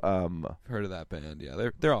you, I've heard of that band. Yeah,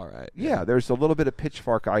 they're all right. yeah, there's a little bit of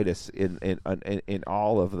pitchforkitis in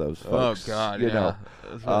all of those folks. Oh God, you know,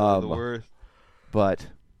 that's one of the worst. but.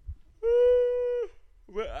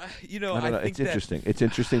 Well, I don't know. I think It's interesting. It's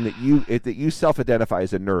interesting that you self-identify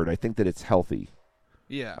as a nerd. I think that it's healthy.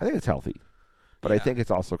 Yeah. I think it's healthy, but I Yeah. think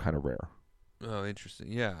it's also kind of rare. Oh,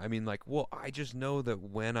 interesting. Yeah, I mean, like, well, I just know that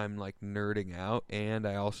when I'm like nerding out, and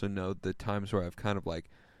I also know the times where I've kind of like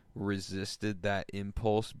resisted that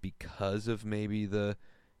impulse because of maybe the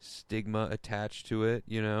stigma attached to it,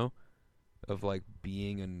 of like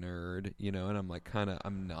being a nerd, and I'm like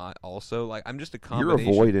I'm not also like I'm just a You're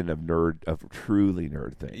combination. avoidant of truly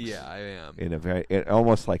nerd things. Yeah, I am. In a very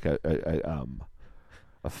almost like a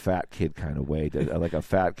fat kid kind of way, like a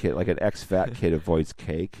fat kid, like an ex-fat kid avoids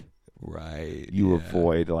cake. Right. You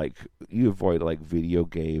yeah. avoid video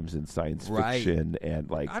games and science Right. fiction and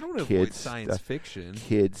like I don't kids avoid science stuff. fiction.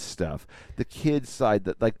 Kids stuff. The kids side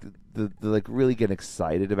that like the like really get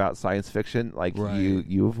excited about science fiction, like Right.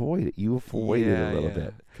 you avoid it. You avoid it a little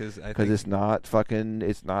bit because it's not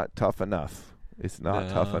tough enough. It's not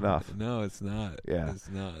tough enough. No, it's not. Yeah. It's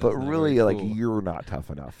not. But It's not really, very like cool. you're not tough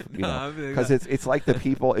enough, No, I mean, because it's like the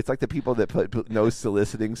people that put no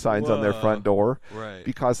soliciting signs on their front door, Right.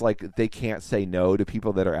 because like they can't say no to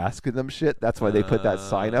people that are asking them shit. That's why they put that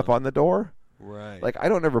sign up on the door. Right. Like I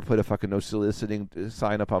don't ever put a fucking no soliciting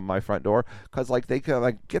sign up on my front door because like they can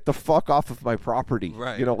like get the fuck off of my property.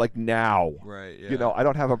 Right. Like now. Right. Yeah. I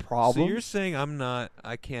don't have a problem. So you're saying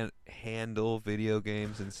I can't handle video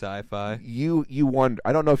games and sci-fi? You wonder.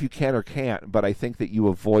 I don't know if you can or can't, but I think that you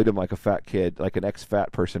avoid them like a fat kid, like an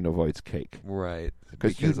ex-fat person avoids cake. Right.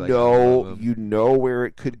 Because I love 'em. you know where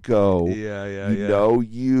it could go. Yeah. Yeah. You know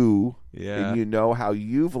you. Yeah. And you know how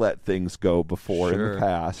you've let things go before in the Sure.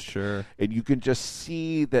 past. Sure. And you can just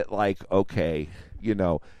see that, like, okay,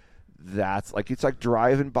 that's like it's like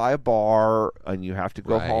driving by a bar and you have to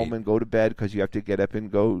go Right. home and go to bed because you have to get up and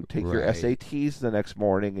go take your Right. SATs the next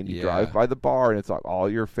morning, and you Yeah. drive by the bar and it's like all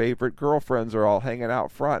your favorite girlfriends are all hanging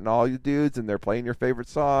out front and all you dudes and they're playing your favorite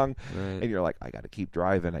song, Right. and you're like, I got to keep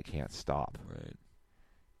driving, I can't stop. Right.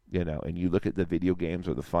 And you look at the video games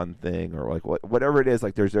or the fun thing or like whatever it is,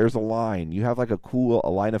 like there's a line. You have like a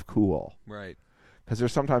line of cool. Right. Because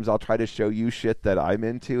there's sometimes I'll try to show you shit that I'm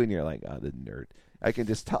into, and you're like, oh, the nerd. I can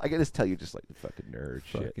just tell you just like the fucking nerd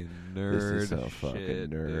shit. Fucking nerd This is so shit, fucking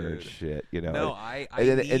nerd dude. shit. You know. No, I and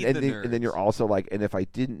then, need and the then, nerds. and then you're also like, and if I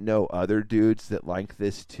didn't know other dudes that like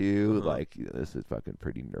this too, Uh-huh. like this is fucking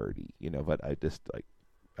pretty nerdy. You know, but I just like.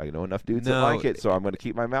 I know enough dudes that No. like it, so I'm going to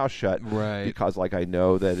keep my mouth shut. Right. Because, like, I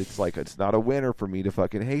know that it's not a winner for me to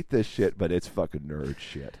fucking hate this shit, but it's fucking nerd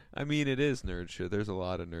shit. I mean, it is nerd shit. There's a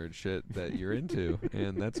lot of nerd shit that you're into,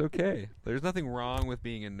 and that's okay. There's nothing wrong with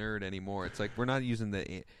being a nerd anymore. It's like we're not using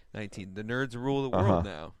the nerds rule the world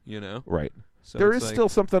now, you know? Right. So There it's is like, still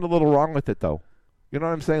something a little wrong with it, though. You know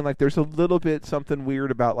what I'm saying? Like, there's a little bit something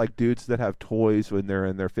weird about, like, dudes that have toys when they're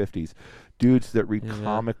in their 50s. Dudes that read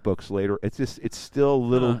comic books later. It's still a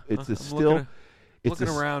little, looking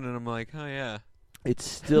around and I'm like, oh yeah. It's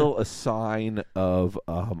still a sign of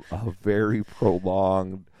a very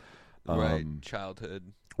prolonged,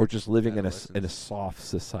 childhood. or just living in a adolescence. soft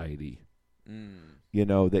society. Mm, You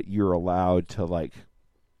know, that you're allowed to, like,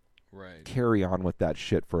 right. carry on with that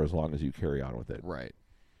shit for as long as you carry on with it. Right.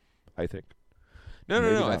 I think. No.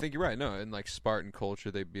 Maybe I not. think you're right. No, in like Spartan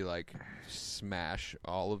culture, they'd be like, smash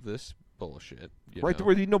all of this bullshit. You Right, know?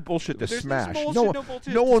 there was no bullshit to There's smash. bullshit, no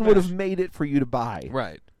bullshit no to one would have smash. made it for you to buy.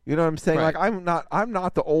 Right. You know what I'm saying? Right. Like I'm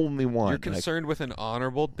not the only one. You're Like, concerned with an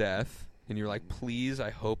honorable death, and you're like, please, I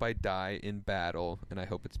hope I die in battle, and I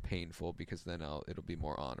hope it's painful because then it'll be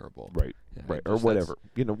more honorable. right, Yeah, right, it or just- whatever.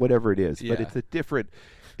 You know, whatever it is. But Yeah.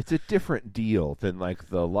 it's a different deal than like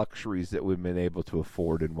the luxuries that we've been able to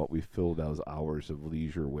afford and what we fill those hours of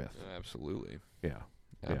leisure with. Absolutely. Yeah.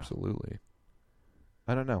 Absolutely.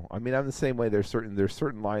 I don't know. I mean, I'm the same way. There's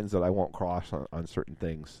certain lines that I won't cross on certain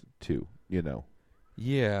things too. You know.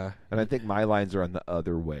 Yeah. And I think my lines are on the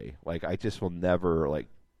other way. Like, I just will never, like...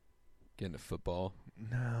 Get into football.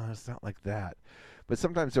 No, it's not like that. But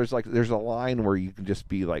sometimes there's a line where you can just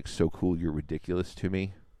be, like, so cool you're ridiculous to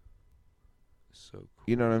me. So cool.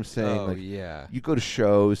 You know what I'm saying? Oh, like, yeah. you go to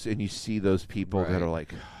shows and you see those people that Right. are,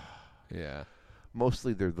 like... Yeah.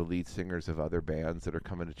 Mostly they're the lead singers of other bands that are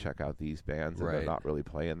coming to check out these bands. And they're Right. not really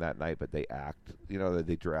playing that night, but they act. You know,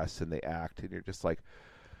 they dress and they act. And you're just like...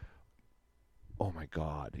 Oh my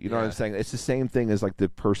God! You know what I'm Yeah. saying? It's the same thing as like the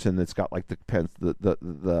person that's got like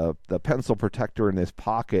the pencil protector in his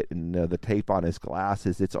pocket and the tape on his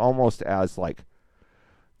glasses. It's almost as like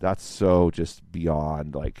that's so just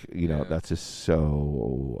beyond like Yeah. that's just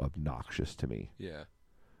so obnoxious to me. Yeah.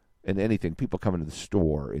 And anything people come into the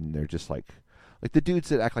store and they're just like the dudes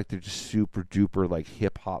that act like they're just super duper like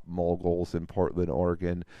hip hop moguls in Portland,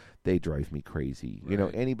 Oregon. They drive me crazy. You know,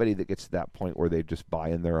 Right. anybody that gets to that point where they're just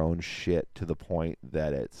buying their own shit to the point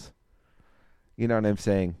that it's, you know what I'm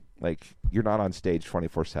saying? Like, you're not on stage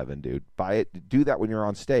 24/7, dude. Buy it. Do that when you're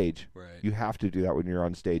on stage. Right. You have to do that when you're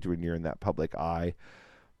on stage, when you're in that public eye.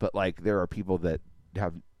 But, like, there are people that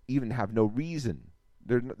have no reason.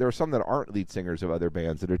 There are some that aren't lead singers of other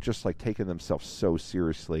bands that are just, like, taking themselves so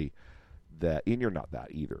seriously that, and you're not that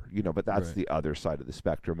either, you know, but that's Right. the other side of the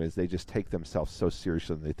spectrum is they just take themselves so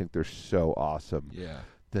seriously and they think they're so awesome Yeah.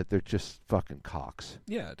 that they're just fucking cocks.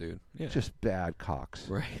 Yeah, dude. Yeah. Just bad cocks.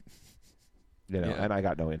 right. You know, Yeah. and I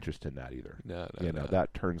got no interest in that either. No. You know,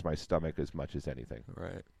 that turns my stomach as much as anything.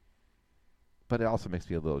 Right. But it also makes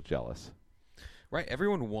me a little jealous. Right.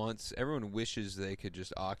 Everyone wishes they could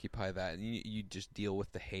just occupy that, and you just deal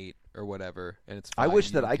with the hate or whatever, and it's I fine. wish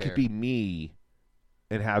You that don't I care. could be me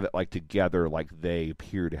and have it like together like they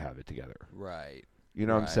appear to have it together. Right. You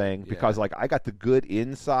know what I'm Right, saying? yeah. Because like I got the good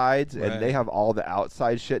insides and they Right. have all the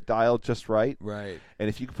outside shit dialed just right. Right. And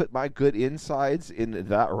if you could put my good insides in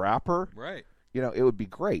that wrapper, Right. you know, it would be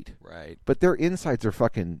great. Right. But their insides are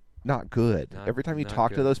fucking not good. Not- Every time you not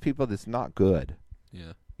talk to good. those people, it's not good.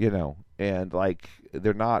 Yeah. You know, and like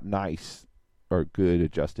they're not nice or good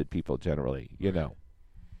adjusted people generally, you Right. know.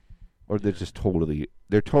 Or they're just totally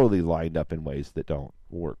lined up in ways that don't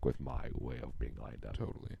work with my way of being lined up.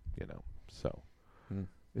 Totally. You know. So Hmm.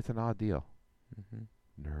 it's an odd deal. Hmm.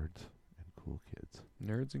 Nerds and cool kids.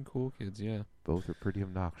 Nerds and cool kids. Yeah. Both are pretty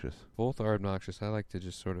obnoxious. Both are obnoxious. I like to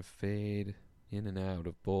just sort of fade in and out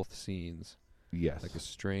of both scenes, Yes. like a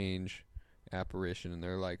strange apparition, and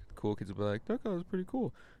they're like, cool kids will be like, that guy was pretty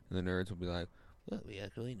cool, and the nerds will be like, well, we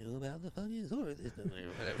actually knew about the fucking solar system, or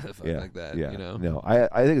whatever the fuck, like that. Yeah. You know. No,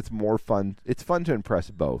 I think it's more fun. It's fun to impress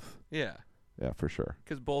both. Yeah. Yeah, for sure.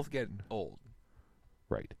 Because both get old.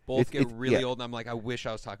 Right. Both get really yeah. old, and I'm like, I wish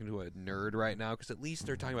I was talking to a nerd right now, because at least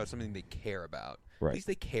they're talking about something they care about. Right. At least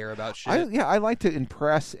they care about shit. I like to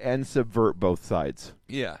impress and subvert both sides.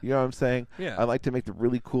 Yeah. You know what I'm saying? Yeah. I like to make the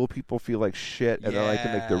really cool people feel like shit, and I like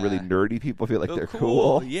to make the really Yeah. nerdy people feel like They're they're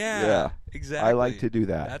cool. Yeah. Exactly. I like to do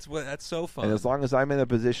that. That's so fun. And as long as I'm in a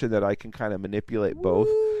position that I can kind of manipulate both,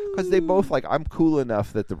 because they both like, I'm cool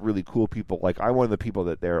enough that the really cool people, like, I'm one of the people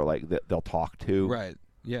that they're like that they'll talk to. Right.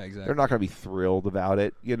 Yeah, exactly. They're not going to be thrilled about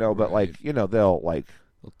it, you know, but Right. like, you know, they'll like,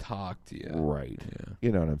 They'll talk to you. right. Yeah.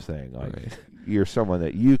 You know what I'm saying? Like, Right. you're someone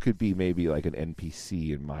that you could be maybe like an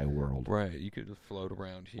NPC in my world. Right. You could float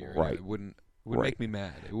around here. Right. And it wouldn't Right. make me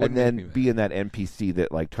mad. It wouldn't And then make me being that NPC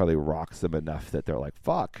that like totally rocks them enough that they're like,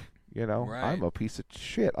 fuck, you know, Right. I'm a piece of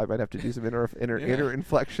shit. I might have to do some inner Yeah.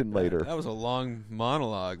 inflection mad. later. That was a long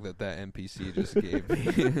monologue that NPC just gave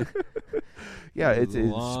me. Yeah, it's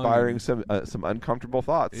Long inspiring and- some uncomfortable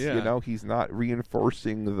thoughts. You Yeah. know, he's not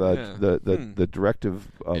reinforcing Yeah. the directive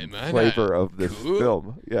Am I flavor not of this cool?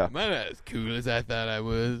 film. Yeah, Am I not as cool as I thought I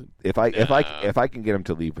was? if I Nah. can get him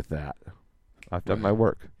to leave with that, I've done my Right.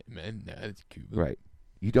 work. Am I not as cool? Right.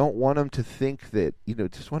 You don't want him to think that, you know,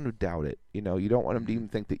 just want to doubt it. You know, you don't want him to even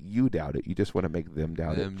think that you doubt it. You just want to make them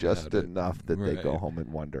doubt Them it just doubt it. enough that they go Right. home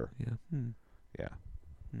and wonder. Yeah. Yeah.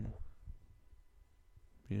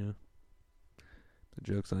 Yeah. The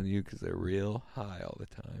joke's on you because they're real high all the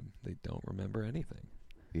time. They don't remember anything.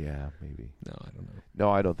 Yeah, maybe. No, I don't know. No,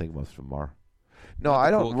 I don't think most of them are. No, Not the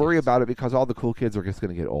I don't cool worry kids. about it because all the cool kids are just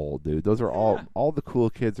going to get old, dude. Those are Yeah. all the cool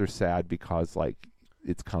kids are sad because like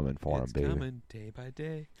it's coming for them, It's baby. coming day by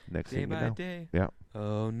day, Next day thing you by know. day. Yeah.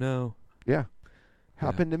 Oh no. Yeah.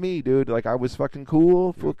 Happened to me, dude. Like I was fucking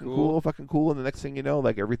cool, You were fucking cool. cool, fucking cool, and the next thing you know,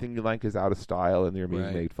 like everything you like is out of style and you're being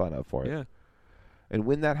Right. made fun of for it. Yeah. And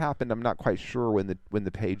when that happened, I'm not quite sure when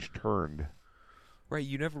the page turned. Right.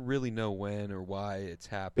 You never really know when or why it's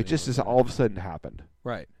happening. It just or is what- all of a sudden happened.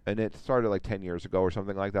 Right. And it started like 10 years ago or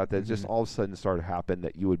something like that. That just Mhm. all of a sudden started to happen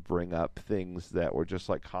that you would bring up things that were just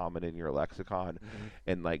like common in your lexicon.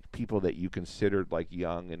 And like people that you considered like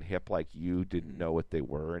young and hip like you didn't know what they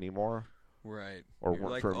were anymore. Right. Or You're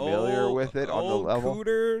weren't like, familiar with it on the level.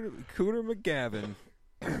 Cooter McGavin.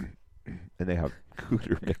 And they have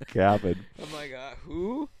Cooter McGavin. I'm like,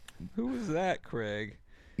 who? Who was that, Craig?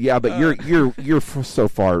 Yeah, but you're so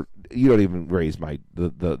far. You don't even raise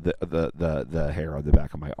the hair on the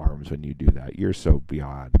back of my arms when you do that. You're so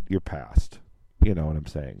beyond. You're past. You know what I'm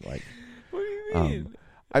saying? Like, What do you mean?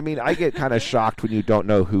 I mean, I get kind of shocked when you don't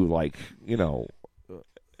know who, like, you know,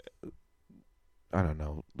 I don't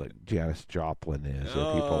know, like Janis Joplin is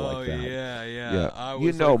or people like that. Yeah. Yeah. I You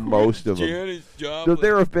was know like, "Who most is of 'em." Janis So Joplin,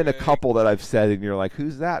 there have been a Craig? couple that I've said, and you're like,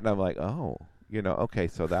 "Who's that?" And I'm like, "Oh, you know, okay,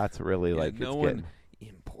 so that's really Yeah, like no it's one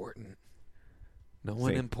getting, important. No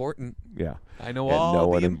one Same. important. yeah." I know Yeah, all no the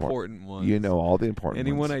one important ones. You know all the important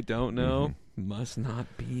Anyone ones. I don't know must not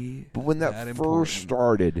be. But when that first important.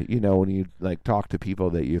 started, you know, when you like talk to people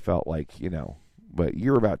that you felt like, you know, but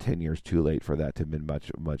you're about 10 years too late for that to have been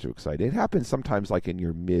much excited. It happens sometimes like in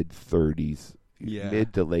your mid 30s, Yeah.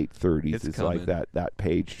 mid to late 30s. It's It's like coming. that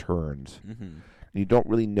page turns. Mm-hmm. And you don't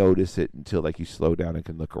really notice it until like you slow down and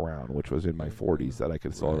can look around, which was in my 40s that I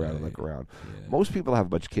could slow around and look Right. around. Yeah. Most people have a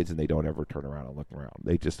bunch of kids and they don't ever turn around and look around.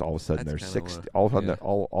 They just all of a sudden That's they're kinda 60. what- All of a sudden, yeah. they're,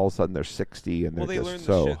 all of a sudden they're 60 and Well, they're they just learn the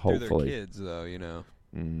so shit through hopefully. their kids, though. You know.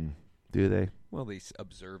 Do they? Well, they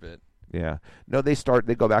observe it. Yeah. No, they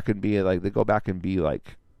go back and be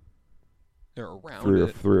like They're around three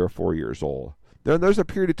it. or 4 years old. There's a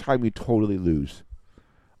period of time you totally lose.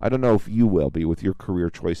 I don't know if you will be with your career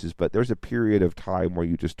choices, but there's a period of time where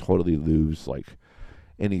you just totally lose like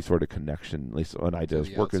any sort of connection. At least when I To was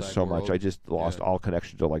the working outside so much, world. I just lost Yeah. all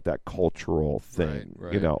connection to like that cultural thing.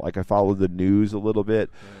 Right, You right. know, like I followed the news a little bit,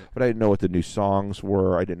 Right. but I didn't know what the new songs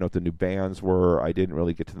were. I didn't know what the new bands were. I didn't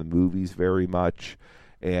really get to the movies very much.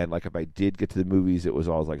 And like if I did get to the movies, it was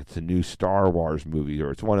always like it's a new Star Wars movie, or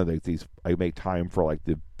it's one of these. I make time for like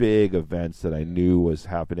the big events that I knew was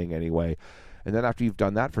happening anyway. And then after you've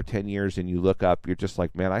done that for 10 years and you look up, you're just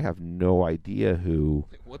like, man, I have no idea who.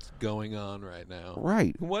 Like, what's going on right now?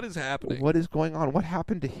 Right. What is happening? What is going on? What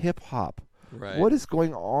happened to hip hop? Right. What is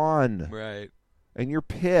going on? Right. And you're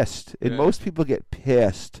pissed. And Yeah. most people get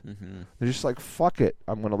pissed. Mm-hmm. They're just like, fuck it.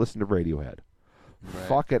 I'm going to listen to Radiohead. Right.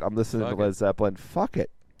 Fuck it. I'm listening Fuck to it. Led Zeppelin. Fuck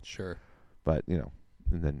it. Sure. But, you know,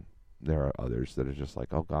 and then there are others that are just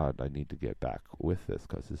like, oh, God, I need to get back with this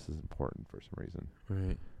because this is important for some reason.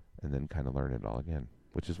 Right. And then kind of learn it all again,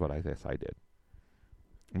 which is what I guess I did.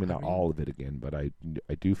 I mean, I not mean- all of it again, but I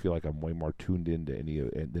do feel like I'm way more tuned into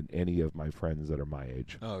than any of my friends that are my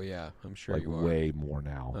age. Oh yeah, I'm sure Like you are. way more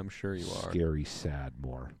now. I'm sure you are. Scary, sad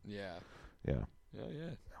more. Yeah. Yeah. Yeah.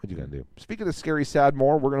 What you gonna do? Speaking of scary, sad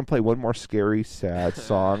more, we're gonna play one more scary, sad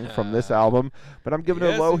song from this album. But I'm giving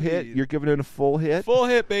it a low hit. You're giving it a full hit. Full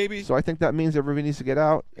hit, baby. So I think that means everybody needs to get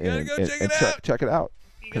out gotta and, go and, check and it out. check it out.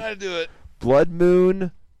 You gotta do it. Blood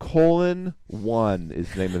Moon : 1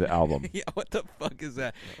 is the name of the album. Yeah, what the fuck is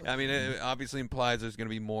that? I mean, it obviously implies there's gonna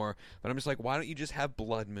be more, but I'm just like, why don't you just have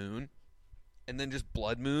Blood Moon, and then just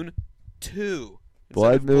Blood Moon 2?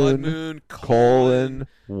 Blood Moon, colon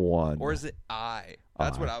 1. Or is it I?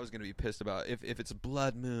 That's what I was going to be pissed about. If it's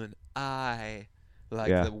Blood Moon I,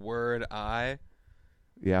 like the word I.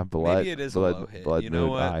 Yeah, blood. Maybe it is a low hit. Blood You know Moon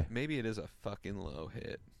what? I. Maybe it is a fucking low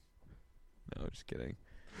hit. No, just kidding.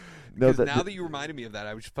 No, now that you reminded me of that,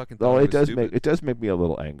 I was fucking. No, it was it does make me a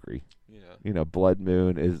little angry. Yeah. You know, Blood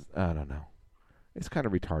Moon is, I don't know, it's kind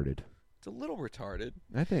of retarded. It's a little retarded.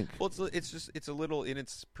 I think. Well, it's a little in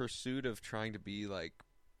its pursuit of trying to be like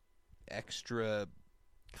extra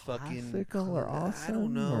fucking classical or awesome. I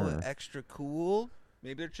don't know, or... extra cool.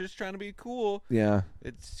 Maybe they're just trying to be cool. Yeah.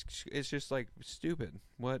 It's just like stupid.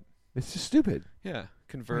 What? It's just stupid. Yeah.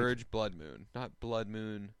 Converge Blood Moon, not Blood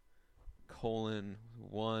Moon :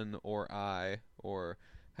 1 or I, or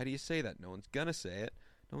how do you say that? No one's gonna say it.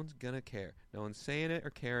 No one's gonna care. No one's saying it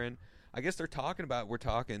or caring. I guess we're talking about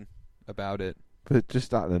it. But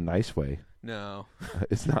just not in a nice way. No.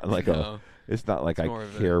 It's not like it's not like I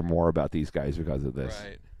care more about these guys because of this.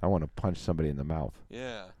 Right. I want to punch somebody in the mouth.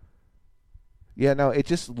 Yeah. Yeah, no, it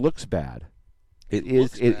just looks bad. It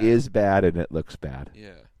looks is bad and it looks bad.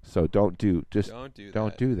 Yeah. So don't do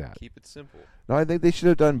that. Keep it simple. No, I think they should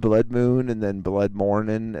have done Blood Moon and then Blood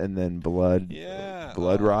Morning and then Blood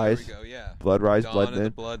Rise. There we go, yeah. Blood Rise, Dawn Blood of Moon. the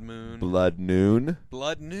Blood Moon. Blood Noon.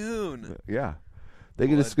 Blood Noon. Yeah. They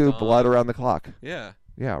can just scoop blood around the clock. Yeah.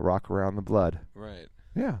 Yeah, rock around the blood. Right.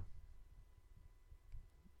 Yeah.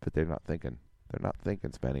 But they're not thinking. They're not thinking,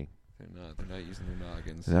 Spenny. They're not using their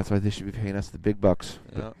noggins. And that's why they should be paying us the big bucks.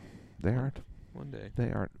 Yeah. They aren't. One day.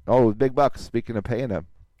 They aren't. Oh, big bucks. Speaking of paying them.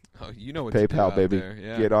 Oh, you know what PayPal, to do out baby. there.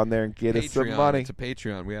 Yeah. Get on there and get us some money. It's a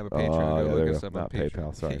Patreon. We have a Patreon. Go look us up on Patreon.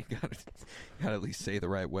 PayPal. Sorry. You gotta at least say the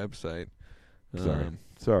right website.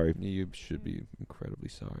 Sorry. You should be incredibly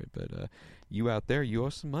sorry, but you out there, you owe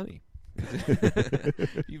some money.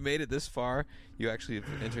 You've made it this far. You actually have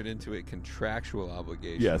entered into a contractual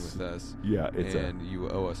obligation with us. Yeah, you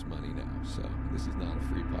owe us money now. So this is not a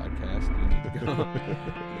free podcast. You need to go.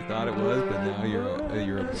 You thought it was, but now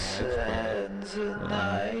you're obliged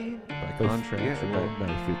by contract. Yeah,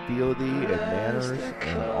 by fidelity and manners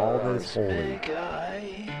and all that is holy.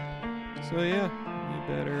 So yeah, you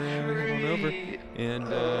better head on over and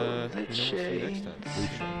we'll see you next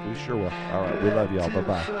time. We sure will. All right, we love y'all.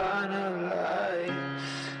 Bye-bye.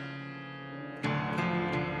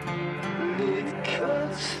 It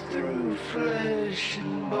cuts through flesh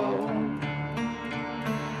and bone.